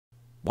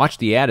Watch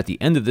the ad at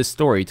the end of this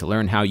story to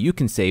learn how you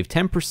can save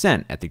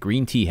 10% at the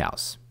Green Tea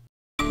House.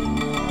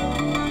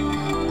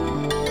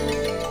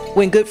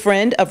 When good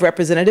friend of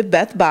Representative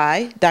Beth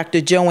Bye,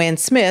 Dr. Joanne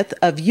Smith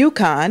of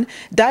Yukon,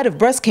 died of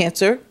breast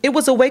cancer, it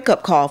was a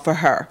wake-up call for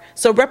her.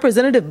 So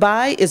Representative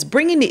Bye is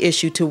bringing the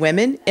issue to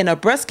women in a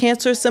breast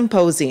cancer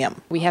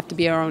symposium. We have to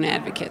be our own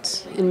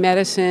advocates. In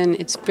medicine,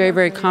 it's very,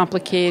 very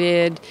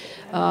complicated.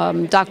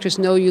 Doctors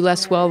know you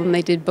less well than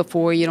they did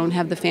before. You don't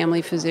have the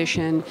family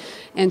physician.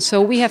 And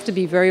so we have to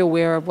be very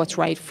aware of what's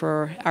right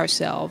for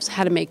ourselves,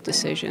 how to make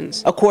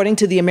decisions. According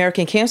to the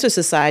American Cancer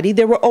Society,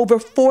 there were over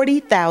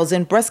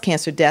 40,000 breast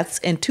cancer deaths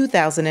in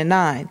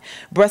 2009.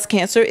 Breast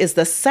cancer is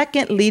the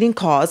second leading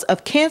cause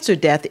of cancer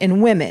death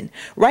in women.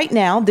 Right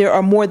now, there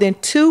are more than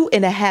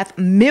 2.5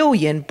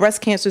 million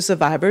breast cancer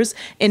survivors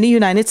in the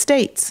United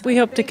States. We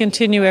hope to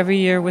continue every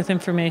year with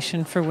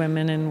information for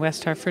women in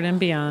West Hartford and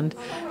beyond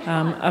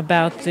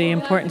about the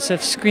importance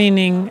of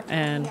screening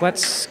and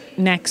what's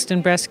next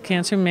in breast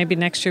cancer. Maybe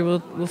next year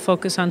we'll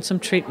focus on some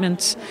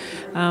treatments,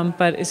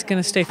 but it's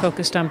going to stay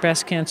focused on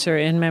breast cancer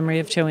in memory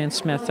of Joanne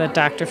Smith, a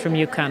doctor from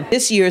Yukon.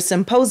 This year's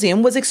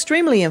symposium was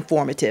extremely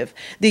informative.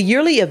 The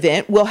yearly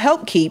event will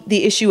help keep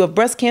the issue of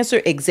breast cancer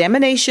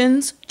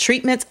examinations,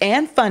 treatments,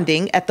 and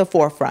funding at the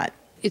forefront.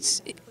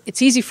 It's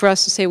easy for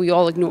us to say we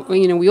all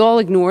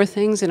ignore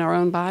things in our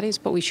own bodies,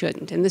 but we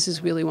shouldn't. And this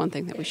is really one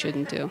thing that we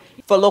shouldn't do.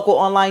 For Local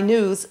Online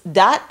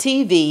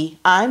News.tv,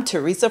 I'm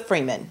Teresa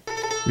Freeman.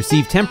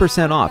 Receive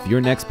 10% off your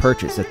next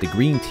purchase at the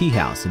Green Tea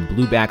House in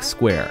Blueback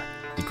Square.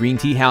 The Green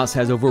Tea House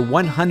has over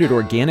 100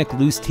 organic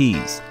loose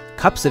teas,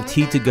 cups of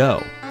tea to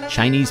go,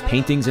 Chinese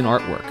paintings and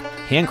artwork,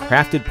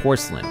 handcrafted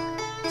porcelain,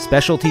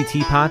 specialty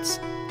teapots,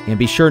 and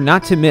be sure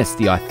not to miss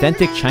the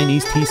authentic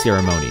Chinese tea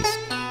ceremonies.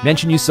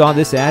 Mention you saw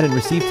this ad and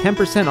receive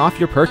 10% off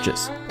your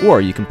purchase.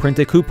 Or you can print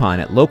a coupon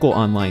at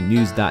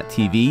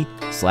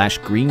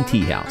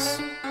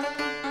localonlinenews.tv/greenteahouse.